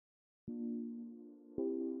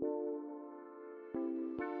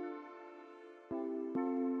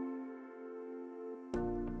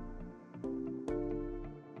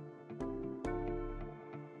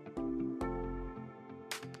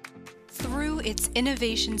its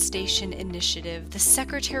Innovation Station initiative, the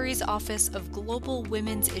Secretary's Office of Global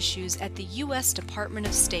Women's Issues at the U.S. Department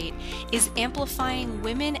of State is amplifying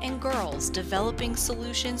women and girls developing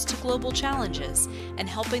solutions to global challenges and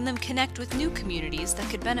helping them connect with new communities that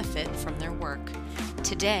could benefit from their work.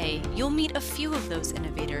 Today, you'll meet a few of those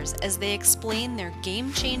innovators as they explain their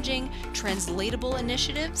game-changing, translatable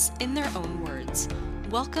initiatives in their own words.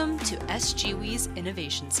 Welcome to SGWI's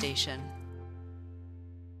Innovation Station.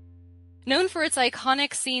 Known for its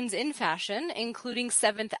iconic scenes in fashion, including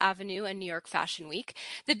 7th Avenue and New York Fashion Week,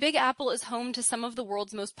 the Big Apple is home to some of the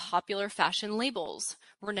world's most popular fashion labels,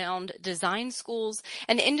 renowned design schools,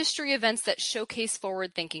 and industry events that showcase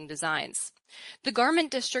forward-thinking designs. The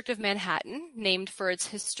Garment District of Manhattan, named for its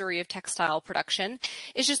history of textile production,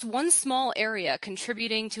 is just one small area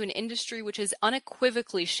contributing to an industry which has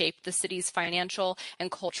unequivocally shaped the city's financial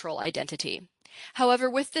and cultural identity. However,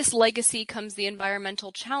 with this legacy comes the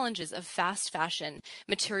environmental challenges of fast fashion,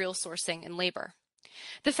 material sourcing, and labor.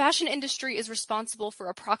 The fashion industry is responsible for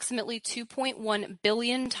approximately 2.1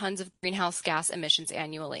 billion tons of greenhouse gas emissions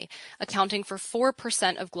annually, accounting for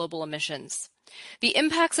 4% of global emissions. The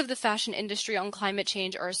impacts of the fashion industry on climate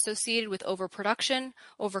change are associated with overproduction,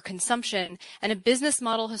 overconsumption, and a business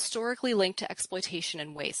model historically linked to exploitation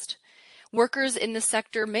and waste. Workers in the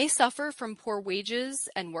sector may suffer from poor wages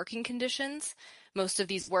and working conditions. Most of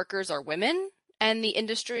these workers are women, and the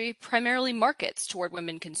industry primarily markets toward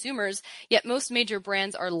women consumers, yet most major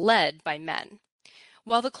brands are led by men.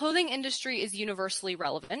 While the clothing industry is universally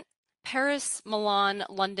relevant, Paris, Milan,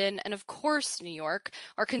 London, and of course New York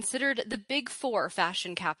are considered the big four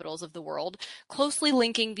fashion capitals of the world, closely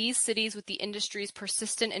linking these cities with the industry's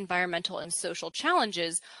persistent environmental and social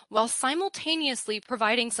challenges, while simultaneously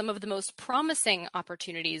providing some of the most promising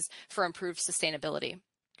opportunities for improved sustainability.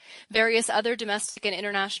 Various other domestic and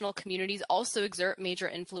international communities also exert major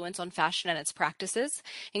influence on fashion and its practices,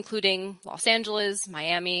 including Los Angeles,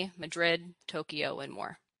 Miami, Madrid, Tokyo, and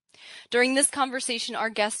more. During this conversation,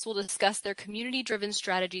 our guests will discuss their community-driven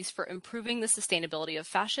strategies for improving the sustainability of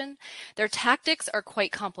fashion. Their tactics are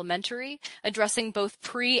quite complementary, addressing both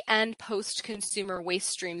pre- and post-consumer waste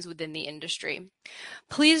streams within the industry.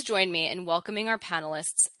 Please join me in welcoming our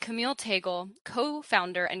panelists, Camille Tagle,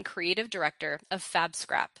 co-founder and creative director of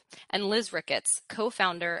FABSCRAP, and Liz Ricketts,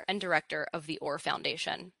 co-founder and director of the OR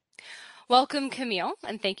Foundation. Welcome, Camille,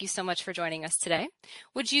 and thank you so much for joining us today.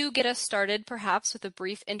 Would you get us started, perhaps, with a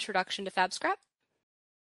brief introduction to FABSCRAP?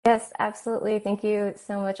 Yes, absolutely. Thank you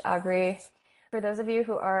so much, Aubrey. For those of you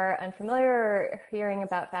who are unfamiliar or hearing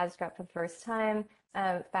about FABSCRAP for the first time,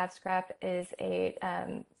 FABSCRAP is a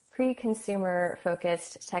pre-consumer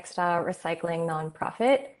focused textile recycling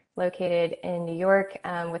nonprofit located in New York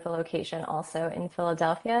with a location also in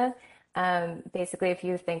Philadelphia. Basically, if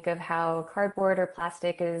you think of how cardboard or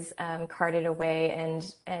plastic is carted away and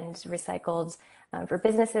recycled for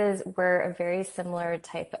businesses, we're a very similar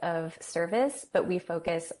type of service, but we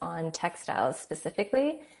focus on textiles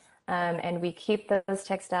specifically. And we keep those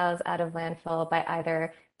textiles out of landfill by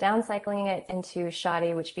either downcycling it into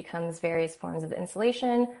shoddy, which becomes various forms of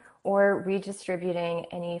insulation, or redistributing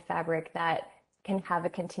any fabric that can have a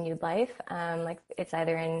continued life, like it's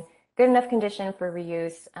either in good enough condition for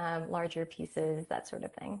reuse, larger pieces, that sort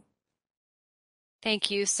of thing. Thank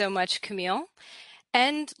you so much, Camille.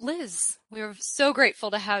 And Liz, we're so grateful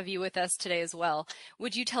to have you with us today as well.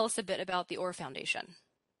 Would you tell us a bit about the OR Foundation?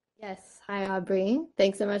 Yes. Hi, Aubrey.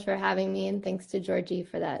 Thanks so much for having me, and thanks to Georgie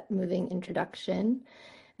for that moving introduction.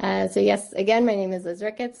 So yes, again, my name is Liz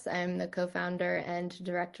Ricketts. I'm the co-founder and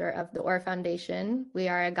director of the OR Foundation. We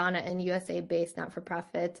are a Ghana and USA-based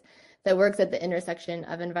not-for-profit that works at the intersection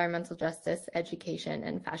of environmental justice, education,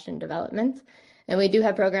 and fashion development. And we do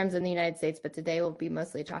have programs in the United States, but today we'll be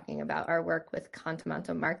mostly talking about our work with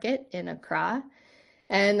Kantamanto Market in Accra.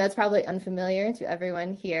 And that's probably unfamiliar to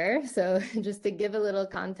everyone here. So just to give a little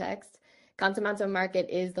context, Kantamanto Market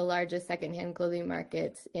is the largest secondhand clothing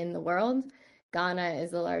market in the world. Ghana is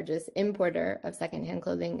the largest importer of secondhand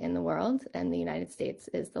clothing in the world, and the United States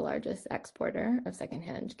is the largest exporter of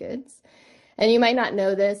secondhand goods. And you might not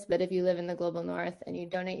know this, but if you live in the global north and you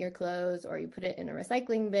donate your clothes or you put it in a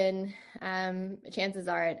recycling bin, chances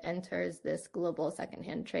are it enters this global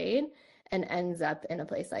secondhand trade and ends up in a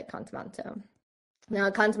place like Kantamanto. Now,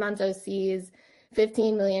 Kantamanto sees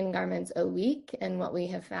 15 million garments a week, and what we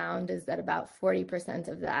have found is that about 40%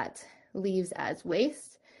 of that leaves as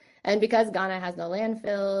waste. And because Ghana has no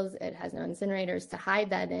landfills, it has no incinerators to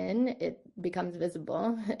hide that in, it becomes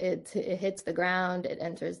visible. It hits the ground, it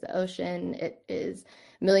enters the ocean. It is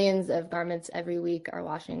millions of garments every week are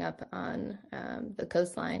washing up on the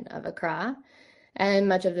coastline of Accra. And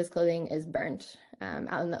much of this clothing is burnt.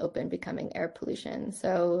 out in the open becoming air pollution.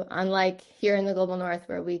 So unlike here in the global north,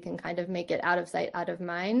 where we can kind of make it out of sight, out of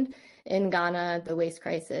mind, in Ghana, the waste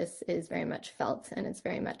crisis is very much felt and it's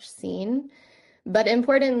very much seen. But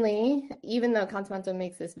importantly, even though Contamonto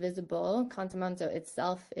makes this visible, Contamonto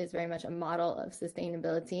itself is very much a model of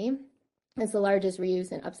sustainability. It's the largest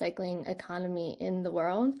reuse and upcycling economy in the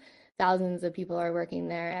world. Thousands of people are working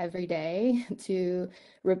there every day to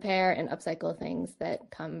repair and upcycle things that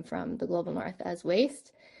come from the global north as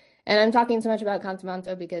waste. And I'm talking so much about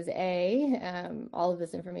Contamonto because all of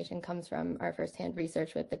this information comes from our firsthand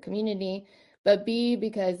research with the community, but B,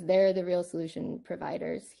 because they're the real solution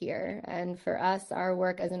providers here. And for us, our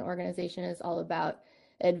work as an organization is all about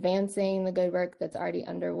advancing the good work that's already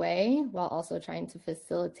underway while also trying to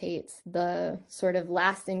facilitate the sort of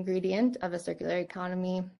last ingredient of a circular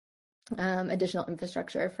economy, additional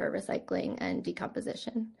infrastructure for recycling and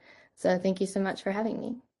decomposition. So thank you so much for having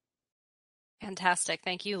me. Fantastic.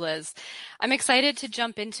 Thank you, Liz. I'm excited to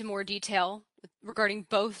jump into more detail regarding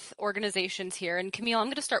both organizations here. And Camille, I'm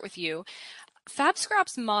going to start with you.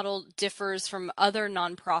 FABSCRAP's model differs from other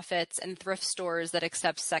nonprofits and thrift stores that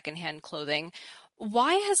accept secondhand clothing.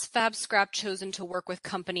 Why has FABSCRAP chosen to work with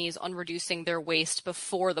companies on reducing their waste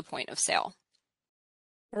before the point of sale?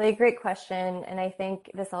 Really great question. And I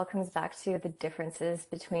think this all comes back to the differences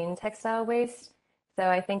between textile waste. So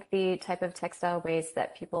I think the type of textile waste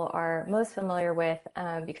that people are most familiar with,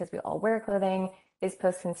 because we all wear clothing, is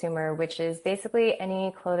post-consumer, which is basically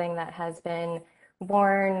any clothing that has been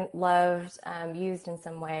worn, loved, used in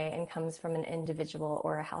some way and comes from an individual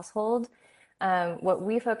or a household. What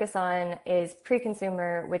we focus on is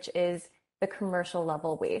pre-consumer, which is the commercial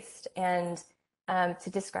level waste. And to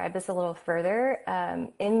describe this a little further,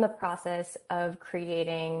 in the process of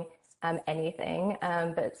creating anything,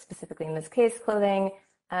 but specifically in this case, clothing,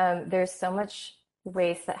 there's so much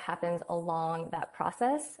waste that happens along that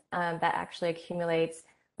process that actually accumulates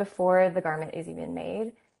before the garment is even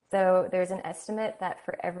made. So there's an estimate that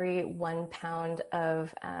for every 1 pound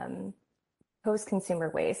of post-consumer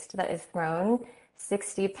waste that is thrown,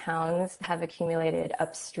 60 pounds have accumulated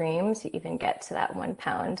upstream to even get to that 1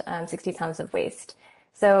 pound, 60 pounds of waste.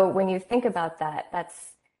 So when you think about that,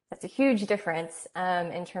 that's a huge difference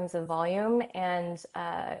in terms of volume. And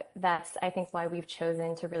that's, I think, why we've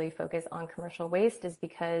chosen to really focus on commercial waste, is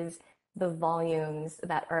because the volumes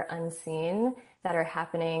that are unseen, that are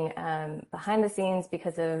happening behind the scenes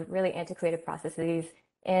because of really antiquated processes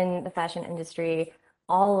in the fashion industry,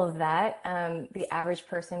 all of that the average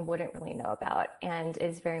person wouldn't really know about and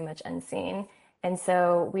is very much unseen. And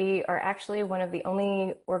so we are actually one of the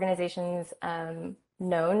only organizations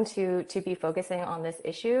known to be focusing on this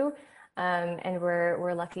issue. And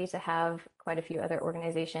we're lucky to have quite a few other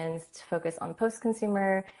organizations to focus on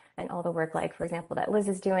post-consumer and all the work, like, for example, that Liz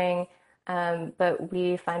is doing. But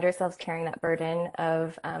we find ourselves carrying that burden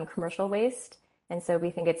of commercial waste. And so we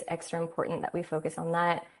think it's extra important that we focus on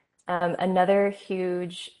that. Another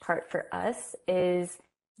huge part for us is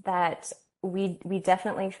that we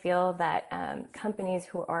definitely feel that companies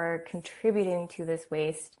who are contributing to this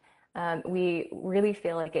waste, we really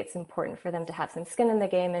feel like it's important for them to have some skin in the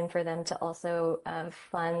game and for them to also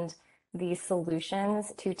fund these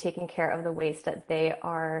solutions to taking care of the waste that they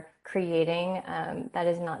are creating that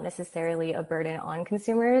is not necessarily a burden on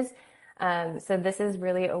consumers. So this is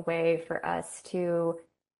really a way for us to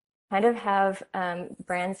kind of have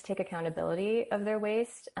brands take accountability of their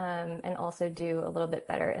waste and also do a little bit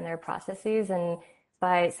better in their processes. And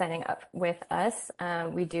by signing up with us,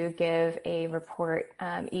 we do give a report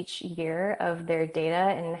each year of their data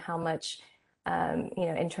and how much,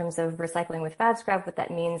 in terms of recycling with FABSCRAP, what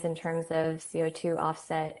that means in terms of CO2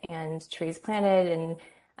 offset and trees planted,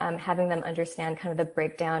 and having them understand kind of the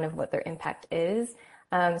breakdown of what their impact is.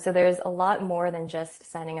 So there's a lot more than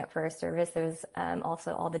just signing up for a service. There's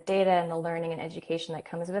also all the data and the learning and education that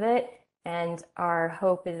comes with it. And our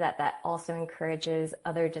hope is that that also encourages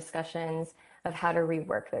other discussions of how to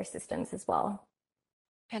rework their systems as well.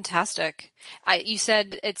 Fantastic. You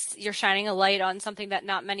said you're shining a light on something that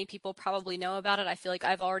not many people probably know about it. I feel like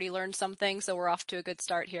I've already learned something, so we're off to a good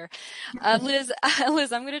start here. Liz,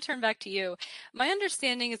 I'm going to turn back to you. My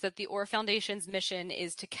understanding is that the OR Foundation's mission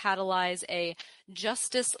is to catalyze a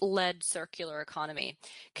justice-led circular economy.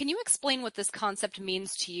 Can you explain what this concept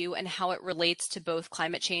means to you and how it relates to both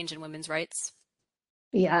climate change and women's rights?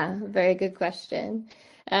 Yeah, very good question.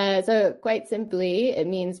 So quite simply, it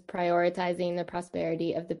means prioritizing the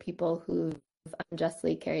prosperity of the people who've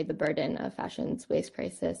unjustly carried the burden of fashion's waste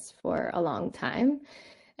crisis for a long time.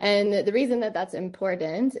 And the reason that that's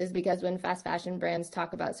important is because when fast fashion brands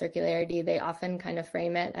talk about circularity, they often kind of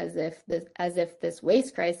frame it as if this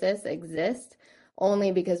waste crisis exists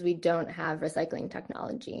only because we don't have recycling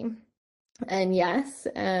technology. And yes,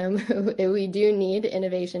 we do need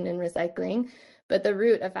innovation in recycling, but the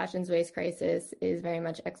root of fashion's waste crisis is very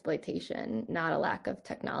much exploitation, not a lack of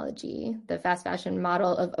technology. The fast fashion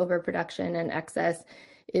model of overproduction and excess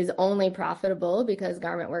is only profitable because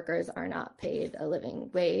garment workers are not paid a living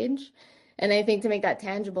wage. And I think to make that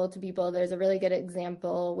tangible to people, there's a really good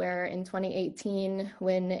example where in 2018,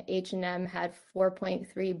 when H&M had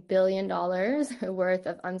 $4.3 billion worth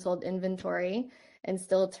of unsold inventory and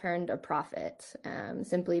still turned a profit,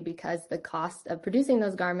 simply because the cost of producing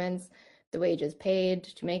those garments, the wages paid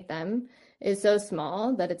to make them, is so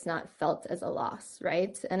small that it's not felt as a loss,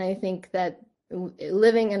 right? And I think that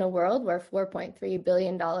living in a world where $4.3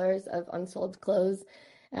 billion of unsold clothes,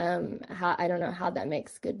 I don't know how that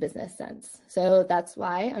makes good business sense. So that's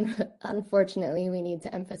why, unfortunately, we need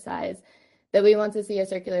to emphasize that we want to see a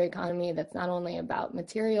circular economy that's not only about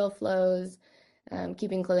material flows,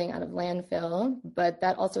 keeping clothing out of landfill, but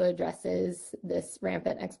that also addresses this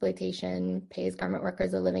rampant exploitation, pays garment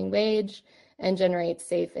workers a living wage, and generates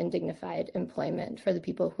safe and dignified employment for the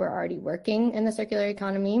people who are already working in the circular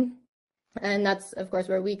economy. And that's, of course,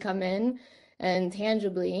 where we come in. And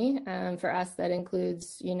tangibly, for us, that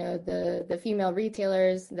includes, the female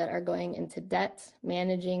retailers that are going into debt,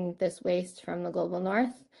 managing this waste from the global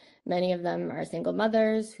north. Many of them are single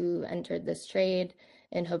mothers who entered this trade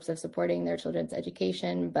in hopes of supporting their children's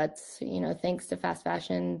education. But, thanks to fast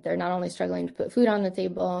fashion, they're not only struggling to put food on the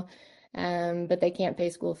table, but they can't pay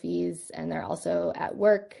school fees, and they're also at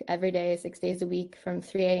work every day, 6 days a week from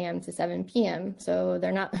 3 a.m. to 7 p.m. So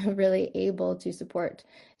they're not really able to support,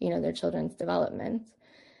 their children's development.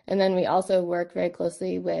 And then we also work very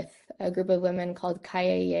closely with a group of women called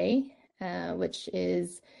Kayeye, which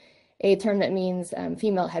is a term that means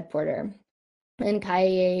female head porter. And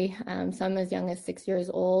Kayeye, some as young as 6 years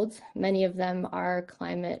old, many of them are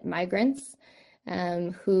climate migrants.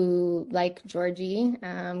 Who, like Georgie,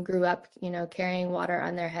 grew up, carrying water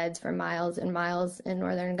on their heads for miles and miles in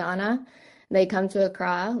northern Ghana. They come to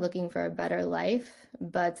Accra looking for a better life,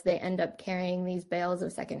 but they end up carrying these bales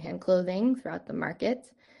of secondhand clothing throughout the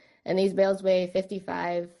market. And these bales weigh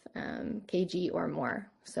 55 kg or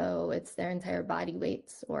more. So it's their entire body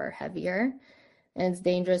weights or heavier. And it's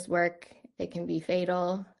dangerous work. It can be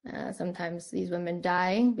fatal. Sometimes these women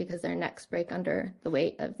die because their necks break under the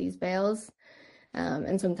weight of these bales.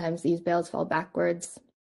 And sometimes these bales fall backwards,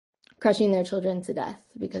 crushing their children to death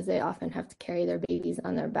because they often have to carry their babies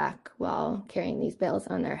on their back while carrying these bales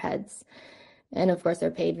on their heads. And of course,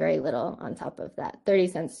 they're paid very little on top of that, 30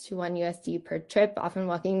 cents to $1 per trip, often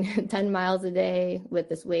walking 10 miles a day with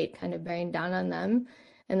this weight kind of bearing down on them.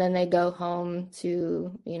 And then they go home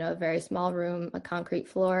to, a very small room, a concrete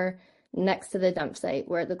floor next to the dump site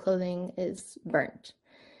where the clothing is burnt.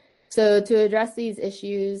 So to address these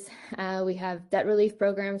issues, we have debt relief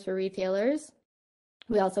programs for retailers.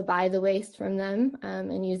 We also buy the waste from them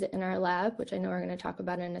and use it in our lab, which I know we're going to talk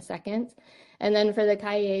about in a second. And then for the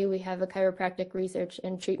Kayeye, we have a chiropractic research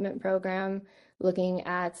and treatment program looking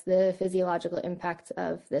at the physiological impact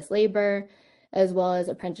of this labor, as well as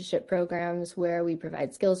apprenticeship programs where we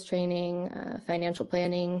provide skills training, financial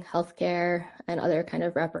planning, healthcare, and other kind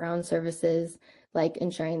of wraparound services, like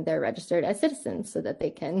ensuring they're registered as citizens so that they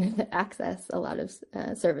can access a lot of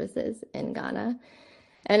services in Ghana.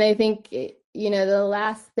 And I think, the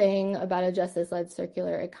last thing about a justice-led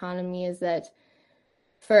circular economy is that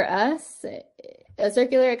for us, a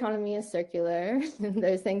circular economy is circular.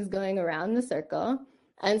 There's things going around the circle.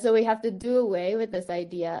 And so we have to do away with this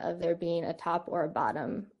idea of there being a top or a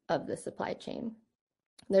bottom of the supply chain.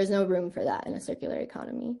 There's no room for that in a circular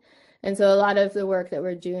economy. And so a lot of the work that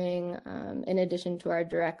we're doing, in addition to our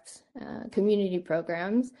direct community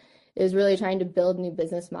programs, is really trying to build new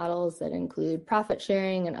business models that include profit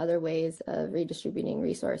sharing and other ways of redistributing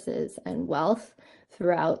resources and wealth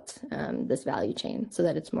throughout this value chain so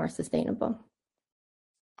that it's more sustainable.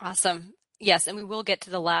 Awesome. Yes, and we will get to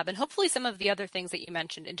the lab and hopefully some of the other things that you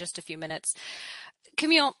mentioned in just a few minutes.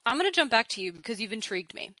 Camille, I'm going to jump back to you because you've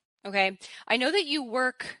intrigued me. Okay, I know that you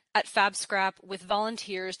work at FABSCRAP with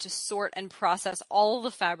volunteers to sort and process all of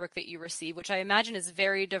the fabric that you receive, which I imagine is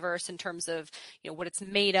very diverse in terms of, what it's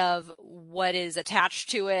made of, what is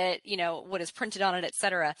attached to it, what is printed on it,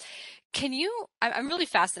 etc. I'm really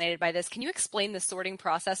fascinated by this. Can you explain the sorting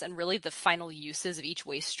process and really the final uses of each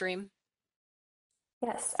waste stream?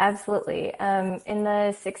 Yes, absolutely. In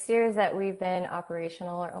the 6 years that we've been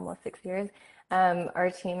operational, or almost 6 years, our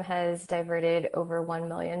team has diverted over 1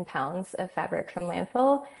 million pounds of fabric from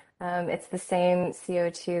landfill. It's the same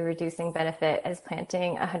CO2 reducing benefit as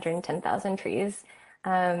planting 110,000 trees.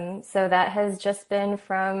 So that has just been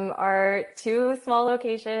from our two small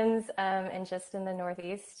locations and just in the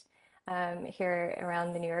Northeast here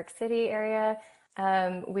around the New York City area.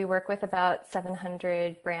 We work with about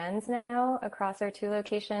 700 brands now across our two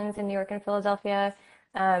locations in New York and Philadelphia.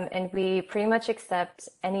 And we pretty much accept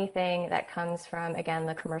anything that comes from, again,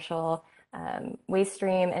 the commercial waste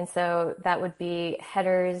stream. And so that would be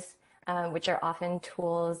headers, which are often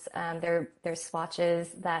tools. They're swatches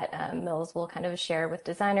that mills will kind of share with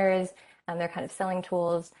designers. They're kind of selling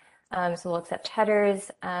tools. So we'll accept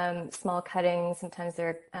headers, small cuttings. Sometimes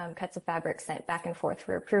they're cuts of fabric sent back and forth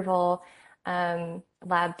for approval,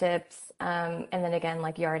 lab dips, and then again,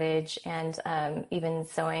 like yardage and even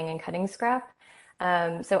sewing and cutting scrap.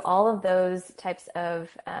 So all of those types of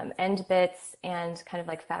end bits and kind of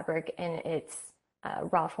like fabric in its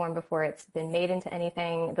raw form before it's been made into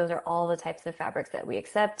anything, those are all the types of fabrics that we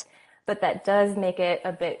accept. But that does make it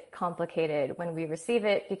a bit complicated when we receive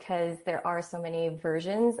it because there are so many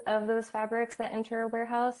versions of those fabrics that enter a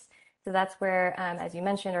warehouse. So that's where, as you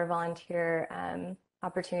mentioned, our volunteer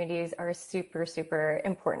opportunities are super, super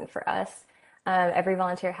important for us. Every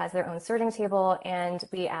volunteer has their own sorting table, and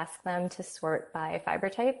we ask them to sort by fiber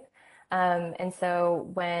type. And so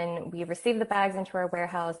when we receive the bags into our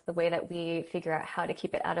warehouse, the way that we figure out how to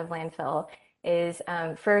keep it out of landfill is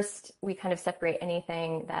first, we kind of separate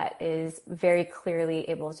anything that is very clearly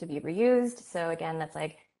able to be reused. So again, that's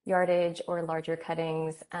like yardage or larger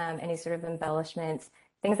cuttings, any sort of embellishments,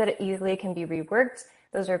 things that easily can be reworked.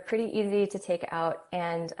 Those are pretty easy to take out,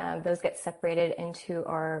 and those get separated into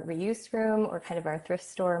our reuse room or kind of our thrift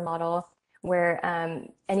store model, where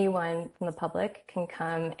anyone from the public can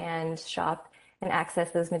come and shop and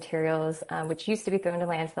access those materials, which used to be thrown to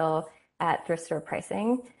landfill at thrift store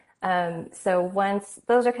pricing. So once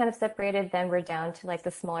those are kind of separated, then we're down to like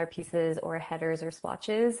the smaller pieces or headers or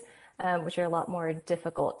swatches, which are a lot more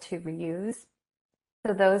difficult to reuse.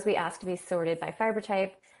 So those we ask to be sorted by fiber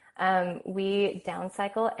type. We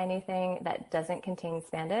downcycle anything that doesn't contain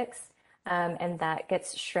spandex, and that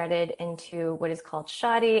gets shredded into what is called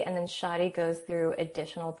shoddy, and then shoddy goes through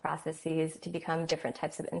additional processes to become different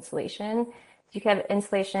types of insulation. So you can have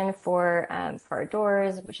insulation for our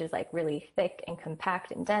doors, which is like really thick and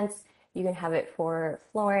compact and dense. You can have it for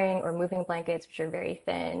flooring or moving blankets, which are very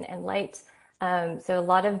thin and light. So a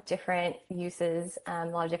lot of different uses, a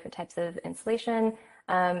lot of different types of insulation.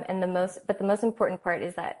 And the most important part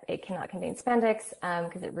is that it cannot contain spandex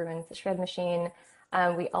because it ruins the shred machine.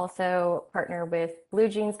 We also partner with Blue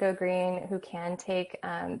Jeans Go Green, who can take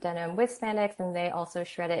denim with spandex, and they also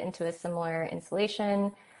shred it into a similar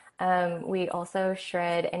insulation. We also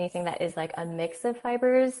shred anything that is like a mix of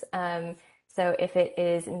fibers. So if it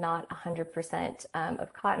is not 100%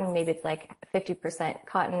 of cotton, maybe it's like 50%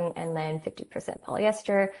 cotton and then 50%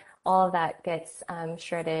 polyester, all of that gets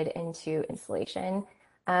shredded into insulation.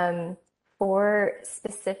 For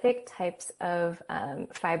specific types of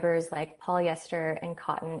fibers like polyester and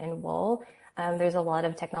cotton and wool, there's a lot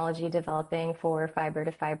of technology developing for fiber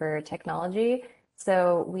to fiber technology.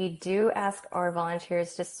 So we do ask our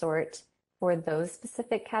volunteers to sort for those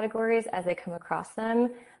specific categories as they come across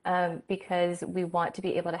them, because we want to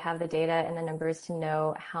be able to have the data and the numbers to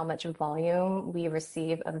know how much volume we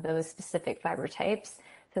receive of those specific fiber types,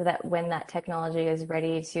 so that when that technology is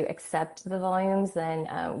ready to accept the volumes, then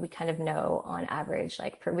we kind of know on average,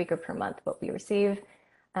 like per week or per month, what we receive.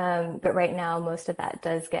 But right now, most of that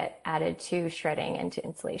does get added to shredding and to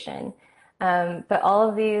insulation. But all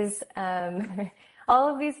of these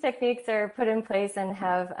techniques are put in place and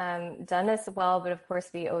have done us well. But of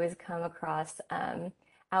course, we always come across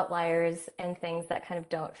outliers and things that kind of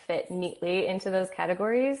don't fit neatly into those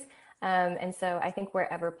categories. And so I think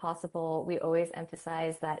wherever possible, we always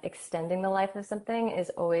emphasize that extending the life of something is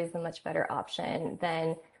always the much better option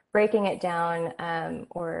than breaking it down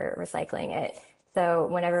or recycling it. So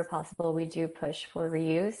whenever possible, we do push for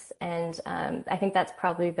reuse. And I think that's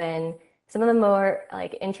probably been some of the more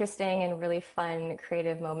like interesting and really fun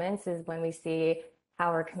creative moments is when we see how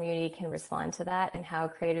our community can respond to that and how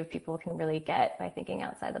creative people can really get by thinking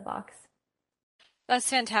outside the box. That's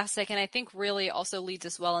fantastic. And I think really also leads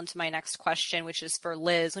us well into my next question, which is for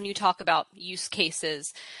Liz. When you talk about use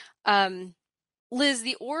cases, Liz,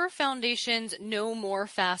 the Orr Foundation's No More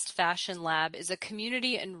Fast Fashion Lab is a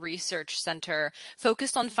community and research center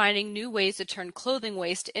focused on finding new ways to turn clothing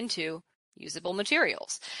waste into usable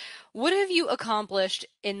materials. What have you accomplished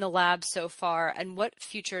in the lab so far, and what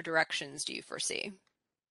future directions do you foresee?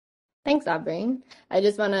 Thanks, Aubrey. I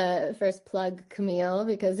just want to first plug Camille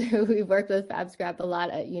because we've worked with FABSCRAP a lot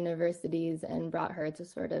at universities and brought her to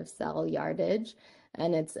sort of sell yardage.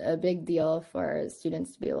 And it's a big deal for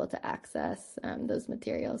students to be able to access those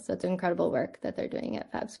materials. So it's incredible work that they're doing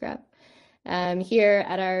at FABSCRAP. Here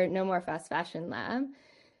at our No More Fast Fashion Lab,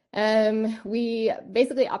 we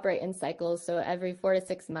basically operate in cycles. So every 4 to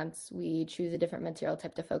 6 months, we choose a different material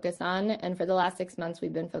type to focus on. And for the last 6 months,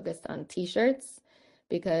 we've been focused on t-shirts,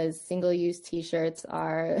 because single-use t-shirts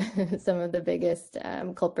are some of the biggest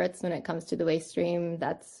culprits when it comes to the waste stream.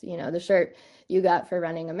 That's, the shirt you got for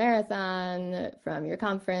running a marathon, from your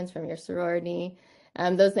conference, from your sorority.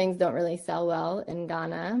 Those things don't really sell well in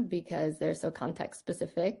Ghana because they're so context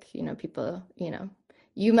specific. People,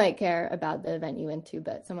 you might care about the event you went to,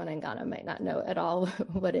 but someone in Ghana might not know at all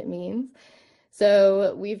what it means.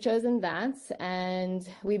 So we've chosen that, and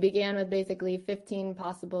we began with basically 15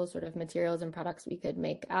 possible sort of materials and products we could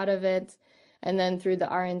make out of it. And then through the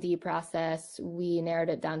R&D process, we narrowed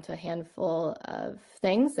it down to a handful of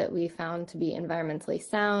things that we found to be environmentally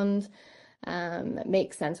sound,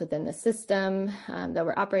 make sense within the system that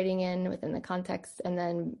we're operating in, within the context, and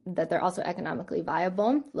then that they're also economically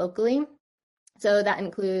viable locally. So that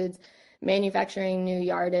includes manufacturing new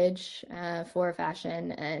yardage for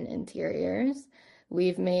fashion and interiors.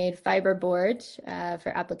 We've made fiberboard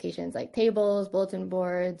for applications like tables, bulletin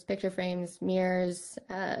boards, picture frames, mirrors,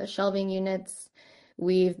 shelving units.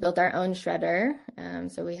 We've built our own shredder.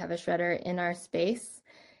 So we have a shredder in our space.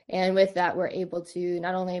 And with that, we're able to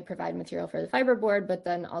not only provide material for the fiberboard, but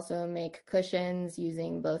then also make cushions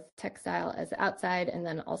using both textile as the outside and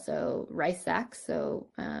then also rice sacks. So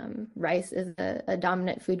rice is a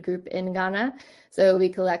dominant food group in Ghana. So we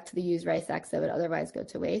collect the used rice sacks that would otherwise go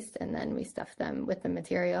to waste, and then we stuff them with the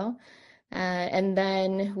material. And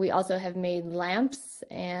then we also have made lamps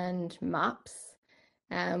and mops.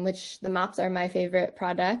 Which the mops are my favorite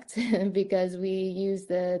product because we use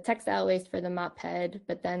the textile waste for the mop head,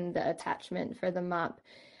 but then the attachment for the mop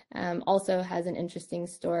also has an interesting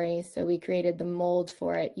story. So we created the mold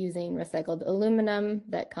for it using recycled aluminum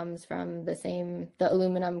that comes from the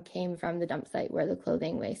aluminum came from the dump site where the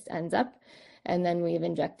clothing waste ends up. And then we've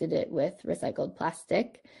injected it with recycled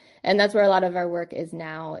plastic. And that's where a lot of our work is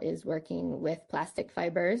now, is working with plastic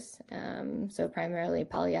fibers. So primarily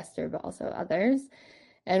polyester, but also others.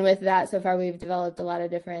 And with that, so far, we've developed a lot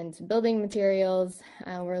of different building materials.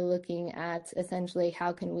 We're looking at essentially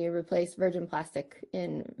how can we replace virgin plastic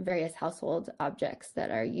in various household objects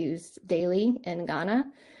that are used daily in Ghana.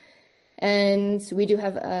 And we do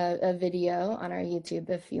have a video on our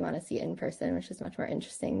YouTube if you want to see it in person, which is much more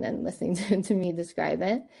interesting than listening to me describe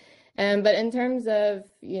it. But in terms of,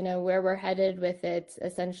 where we're headed with it,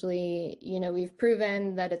 essentially, we've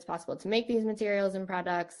proven that it's possible to make these materials and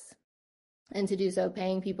products, and to do so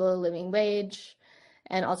paying people a living wage.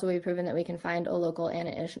 And also we've proven that we can find a local and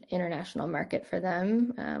an international market for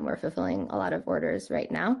them. We're fulfilling a lot of orders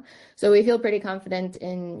right now. So we feel pretty confident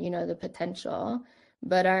in, the potential.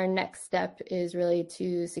 But our next step is really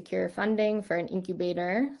to secure funding for an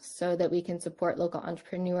incubator so that we can support local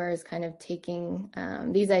entrepreneurs kind of taking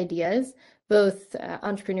these ideas, both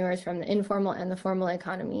entrepreneurs from the informal and the formal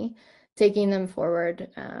economy, taking them forward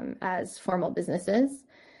as formal businesses.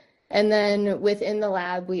 And then within the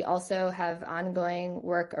lab, we also have ongoing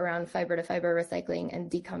work around fiber-to-fiber recycling and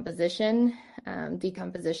decomposition.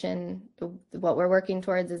 Decomposition, what we're working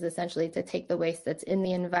towards is essentially to take the waste that's in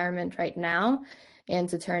the environment right now and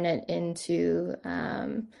to turn it into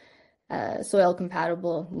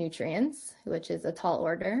soil-compatible nutrients, which is a tall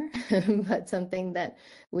order, but something that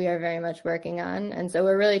we are very much working on. And so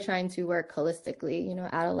we're really trying to work holistically,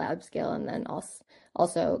 at a lab scale, and then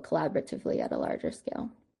also collaboratively at a larger scale.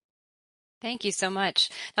 Thank you so much.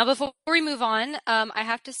 Now, before we move on, I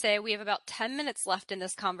have to say we have about 10 minutes left in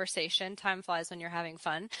this conversation. Time flies when you're having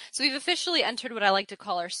fun. So we've officially entered what I like to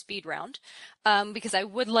call our speed round, because I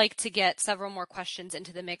would like to get several more questions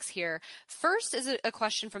into the mix here. First is a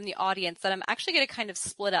question from the audience that I'm actually going to kind of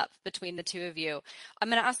split up between the two of you. I'm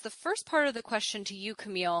going to ask the first part of the question to you,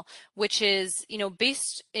 Camille, which is,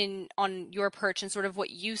 based on your perch and sort of what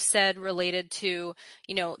you said related to,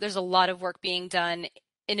 there's a lot of work being done,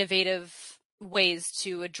 innovative ways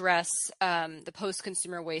to address the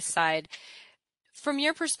post-consumer waste side. From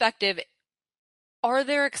your perspective, are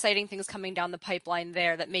there exciting things coming down the pipeline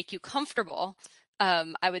there that make you comfortable,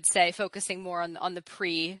 I would say, focusing more on the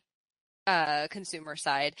pre-consumer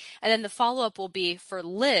side? And then the follow-up will be for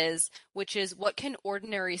Liz, which is what can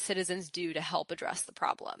ordinary citizens do to help address the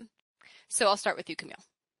problem? So I'll start with you, Camille.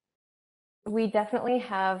 We definitely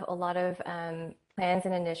have a lot of plans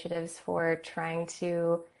and initiatives for trying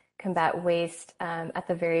to combat waste at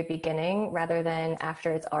the very beginning rather than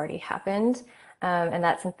after it's already happened. And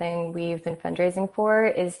that's something we've been fundraising for,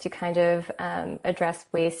 is to kind of address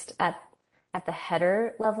waste at at the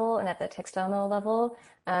header level and at the textile mill level,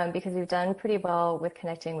 because we've done pretty well with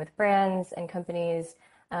connecting with brands and companies.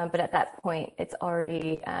 But at that point, it's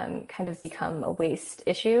already kind of become a waste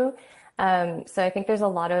issue. So I think there's a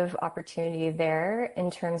lot of opportunity there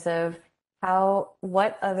in terms of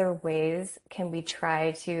what other ways can we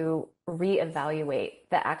try to reevaluate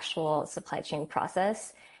the actual supply chain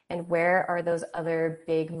process, and where are those other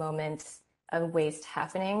big moments of waste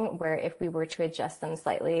happening where if we were to adjust them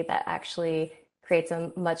slightly, that actually creates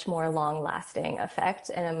a much more long-lasting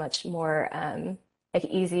effect and a much more like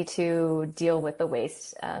easy to deal with the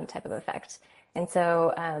waste type of effect. And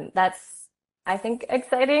so that's, I think,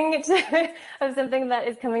 exciting of something that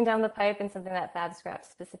is coming down the pipe and something that FABSCRAP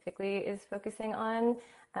specifically is focusing on.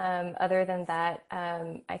 Other than that,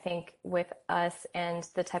 I think with us and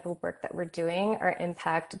the type of work that we're doing, our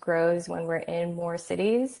impact grows when we're in more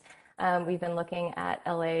cities. We've been looking at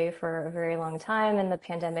LA for a very long time, and the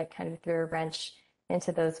pandemic kind of threw a wrench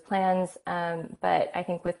into those plans. But I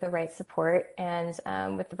think with the right support and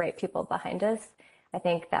with the right people behind us, I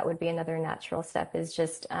think that would be another natural step, is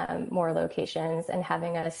just more locations and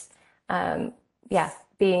having us,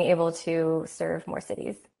 being able to serve more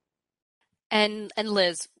cities. And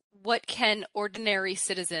Liz, what can ordinary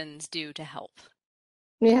citizens do to help?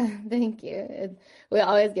 Yeah, thank you. We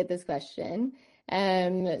always get this question.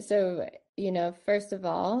 So, first of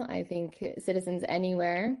all, I think citizens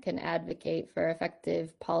anywhere can advocate for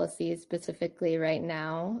effective policies. Specifically right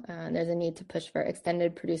now, there's a need to push for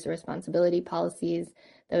extended producer responsibility policies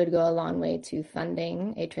that would go a long way to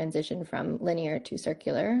funding a transition from linear to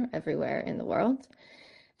circular everywhere in the world.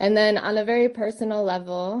 And then on a very personal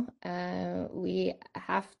level, we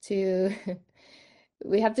have to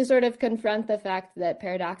sort of confront the fact that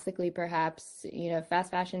paradoxically, perhaps, fast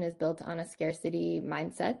fashion is built on a scarcity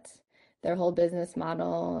mindset. Their whole business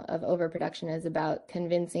model of overproduction is about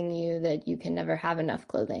convincing you that you can never have enough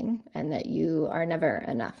clothing and that you are never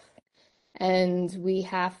enough. And we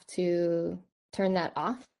have to turn that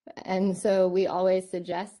off. And so we always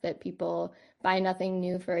suggest that people buy nothing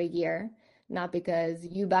new for a year, not because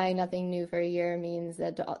you buy nothing new for a year means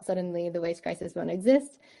that suddenly the waste crisis won't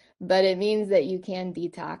exist, but it means that you can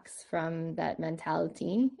detox from that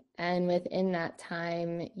mentality. And within that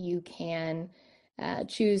time, you can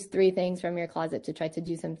choose 3 things from your closet to try to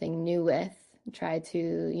do something new with. Try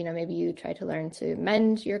to, maybe you try to learn to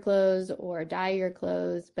mend your clothes or dye your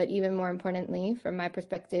clothes. But even more importantly, from my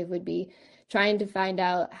perspective, would be trying to find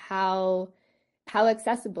out how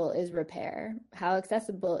accessible is repair? How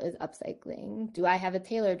accessible is upcycling? Do I have a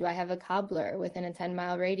tailor? Do I have a cobbler within a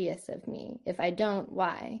 10-mile radius of me? If I don't,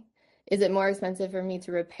 why? Is it more expensive for me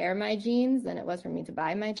to repair my jeans than it was for me to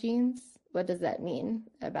buy my jeans? What does that mean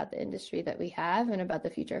about the industry that we have and about the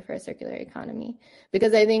future for a circular economy?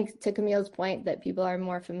 Because I think, to Camille's point, that people are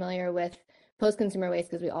more familiar with post-consumer waste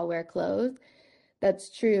because we all wear clothes.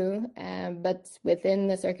 That's true, but within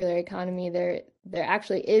the circular economy, there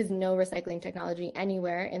actually is no recycling technology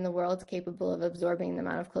anywhere in the world capable of absorbing the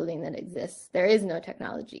amount of clothing that exists. There is no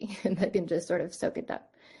technology that can just sort of soak it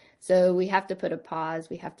up. So we have to put a pause,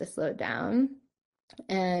 we have to slow down,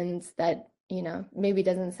 and that, maybe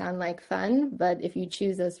doesn't sound like fun, but if you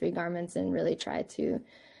choose those 3 garments and really try to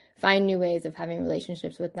find new ways of having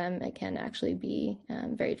relationships with them, it can actually be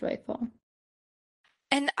very joyful.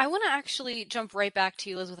 And I want to actually jump right back to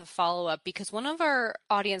you, Liz, with a follow-up, because one of our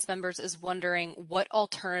audience members is wondering what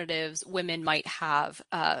alternatives women might have,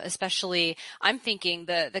 especially I'm thinking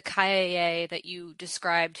the KIA that you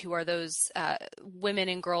described, who are those women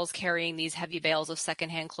and girls carrying these heavy bales of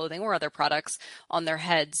secondhand clothing or other products on their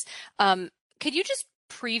heads. Could you just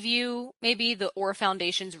preview maybe the OR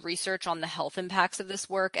Foundation's research on the health impacts of this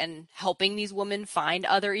work and helping these women find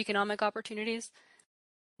other economic opportunities?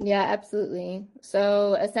 Yeah, absolutely.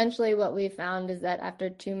 So essentially what we found is that after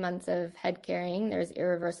 2 months of head carrying, there's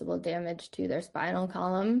irreversible damage to their spinal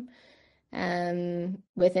column. And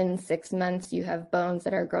within 6 months, you have bones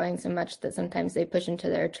that are growing so much that sometimes they push into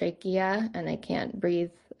their trachea and they can't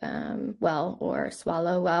breathe well or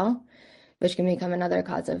swallow well, which can become another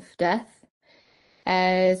cause of death.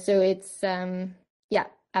 So it's,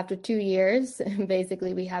 after 2 years,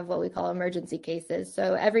 basically we have what we call emergency cases.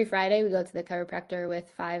 So every Friday we go to the chiropractor with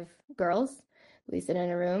 5 girls. We sit in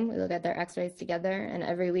a room, we look at their x-rays together, and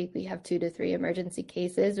every week we have 2 to 3 emergency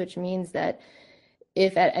cases, which means that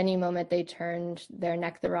if at any moment they turned their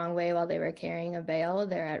neck the wrong way while they were carrying a bale,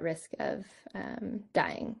 they're at risk of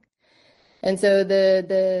dying. And so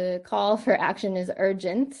the call for action is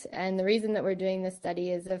urgent. And the reason that we're doing this study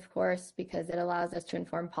is, of course, because it allows us to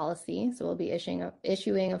inform policy. So we'll be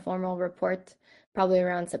issuing a formal report probably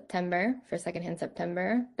around September, for secondhand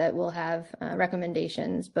September, that will have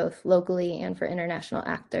recommendations both locally and for international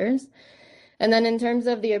actors. And then in terms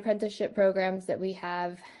of the apprenticeship programs that we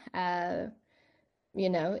have,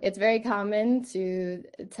 it's very common to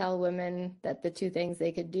tell women that the two things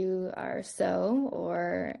they could do are sew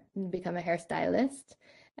or become a hairstylist.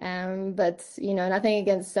 But, nothing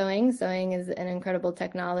against sewing. Sewing is an incredible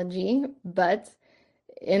technology, but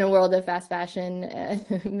in a world of fast fashion,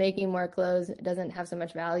 making more clothes doesn't have so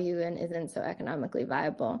much value and isn't so economically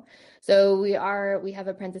viable. So we have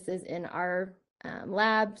apprentices in our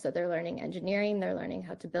lab, so they're learning engineering, they're learning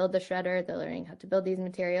how to build the shredder, they're learning how to build these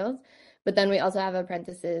materials. But then we also have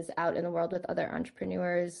apprentices out in the world with other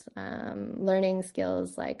entrepreneurs, learning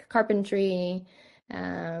skills like carpentry,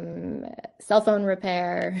 cell phone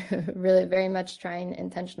repair, really very much trying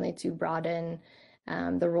intentionally to broaden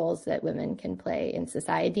the roles that women can play in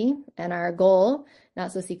society. And our goal,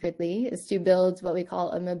 not so secretly, is to build what we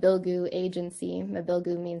call a Mabilgu agency.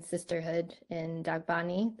 Mabilgu means sisterhood in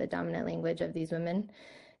Dagbani, the dominant language of these women,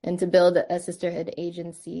 and to build a sisterhood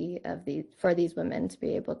agency for these women to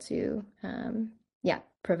be able to,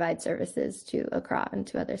 provide services to Accra and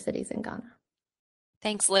to other cities in Ghana.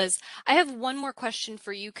 Thanks, Liz. I have one more question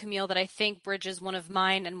for you, Camille, that I think bridges one of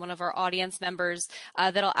mine and one of our audience members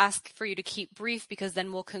that I'll ask for you to keep brief, because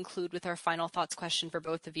then we'll conclude with our final thoughts question for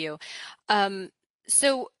both of you.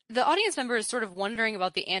 So the audience member is sort of wondering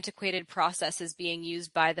about the antiquated processes being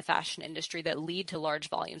used by the fashion industry that lead to large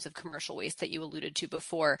volumes of commercial waste that you alluded to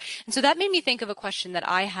before. And so that made me think of a question that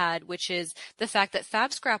I had, which is the fact that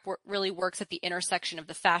FABSCRAP really works at the intersection of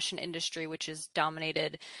the fashion industry, which is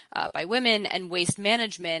dominated by women, and waste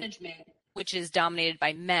management, which is dominated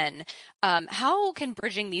by men. How can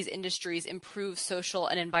bridging these industries improve social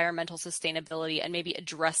and environmental sustainability and maybe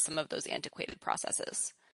address some of those antiquated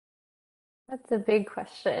processes? That's a big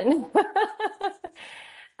question.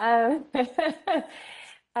 um,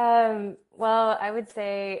 well, I would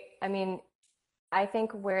say, I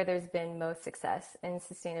think where there's been most success in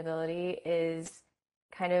sustainability is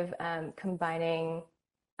kind of combining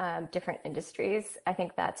different industries. I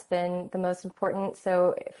think that's been the most important.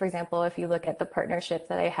 So, for example, if you look at the partnership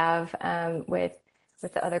that I have with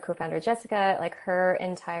the other co-founder, Jessica, like her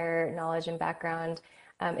entire knowledge and background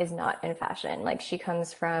is not in fashion. Like she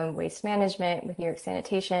comes from waste management with New York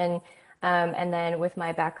Sanitation, and then with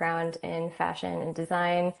my background in fashion and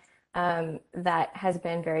design, that has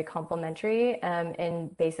been very complementary.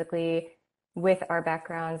 And basically, with our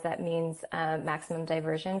backgrounds, that means maximum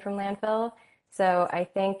diversion from landfill. So I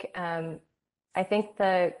think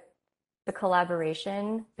the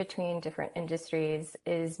collaboration between different industries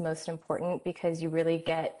is most important, because you really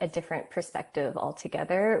get a different perspective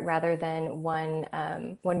altogether, rather than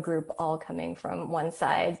one group all coming from one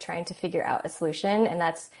side trying to figure out a solution. And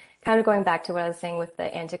that's kind of going back to what I was saying with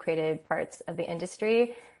the antiquated parts of the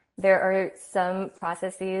industry. There are some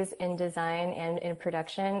processes in design and in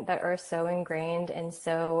production that are so ingrained and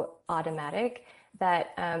so automatic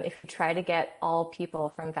that if you try to get all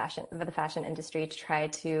people from the fashion industry to try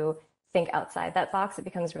to think outside that box, it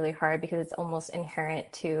becomes really hard, because it's almost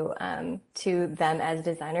inherent to them as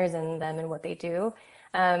designers and them and what they do.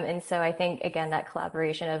 And so I think, again, that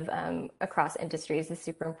collaboration of across industries is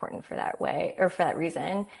super important for that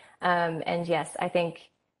reason. And yes, I think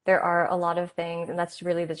there are a lot of things, and that's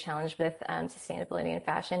really the challenge with sustainability in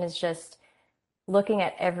fashion, is just looking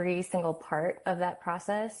at every single part of that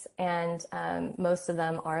process, and most of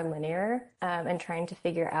them are linear, and trying to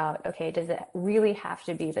figure out, okay, does it really have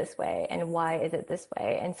to be this way, and why is it this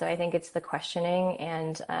way? And so I think it's the questioning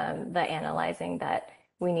and the analyzing that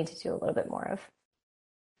we need to do a little bit more of.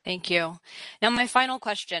 Thank you. Now, my final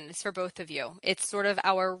question is for both of you. It's sort of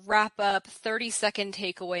our wrap-up 30-second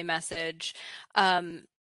takeaway message.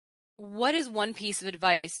 What is one piece of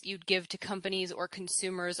advice you'd give to companies or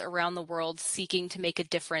consumers around the world seeking to make a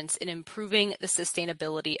difference in improving the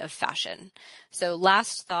sustainability of fashion? So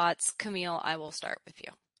last thoughts, Camille, I will start with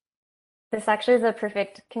you. This actually is a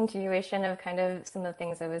perfect continuation of kind of some of the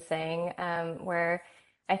things I was saying, where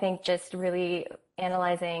I think just really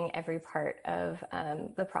analyzing every part of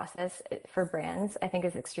the process for brands, I think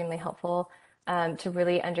is extremely helpful to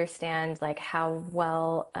really understand like how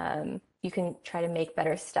well you can try to make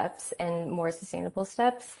better steps and more sustainable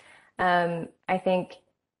steps. I think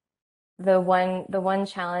the one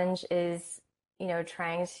challenge is,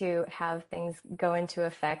 trying to have things go into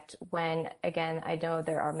effect when, again, I know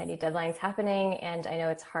there are many deadlines happening, and I know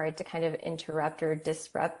it's hard to kind of interrupt or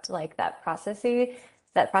disrupt like that process.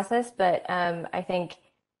 But I think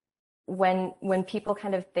when people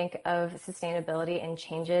kind of think of sustainability and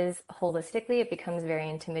changes holistically, it becomes very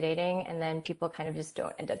intimidating, and then people kind of just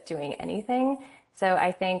don't end up doing anything. So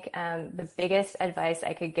I think the biggest advice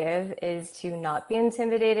I could give is to not be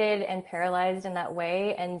intimidated and paralyzed in that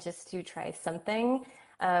way, and just to try something.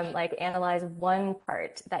 Like analyze one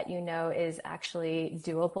part that you know is actually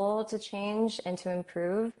doable to change and to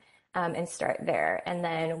improve, and start there. And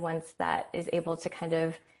then once that is able to kind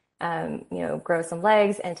of grow some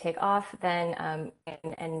legs and take off, then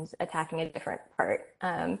and attacking a different part.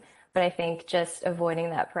 But I think just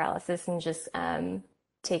avoiding that paralysis and just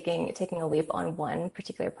taking a leap on one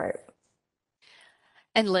particular part.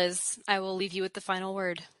 And Liz, I will leave you with the final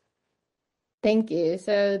word. Thank you.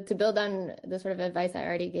 So to build on the sort of advice I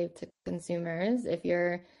already gave to consumers, if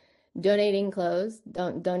you're donating clothes,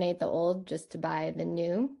 don't donate the old just to buy the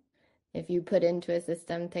new. If you put into a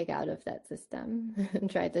system, take out of that system and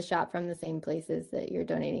try to shop from the same places that you're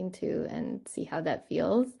donating to and see how that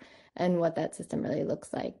feels and what that system really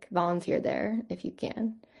looks like. Volunteer there if you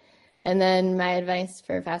can. And then my advice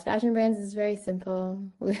for fast fashion brands is very simple.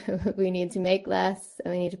 We need to make less,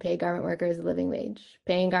 and we need to pay garment workers a living wage.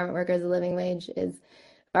 Paying garment workers a living wage is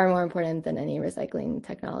far more important than any recycling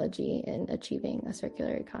technology in achieving a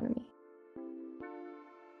circular economy.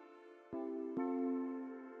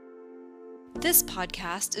 This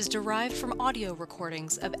podcast is derived from audio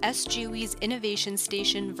recordings of SGWI's Innovation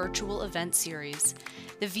Station virtual event series.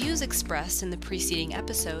 The views expressed in the preceding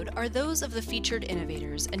episode are those of the featured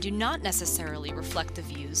innovators and do not necessarily reflect the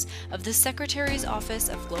views of the Secretary's Office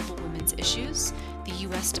of Global Women's Issues, the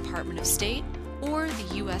U.S. Department of State, or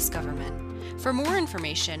the U.S. government. For more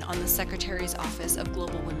information on the Secretary's Office of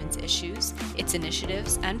Global Women's Issues, its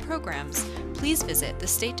initiatives, and programs, please visit the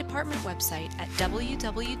State Department website at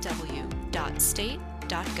www.state.gov.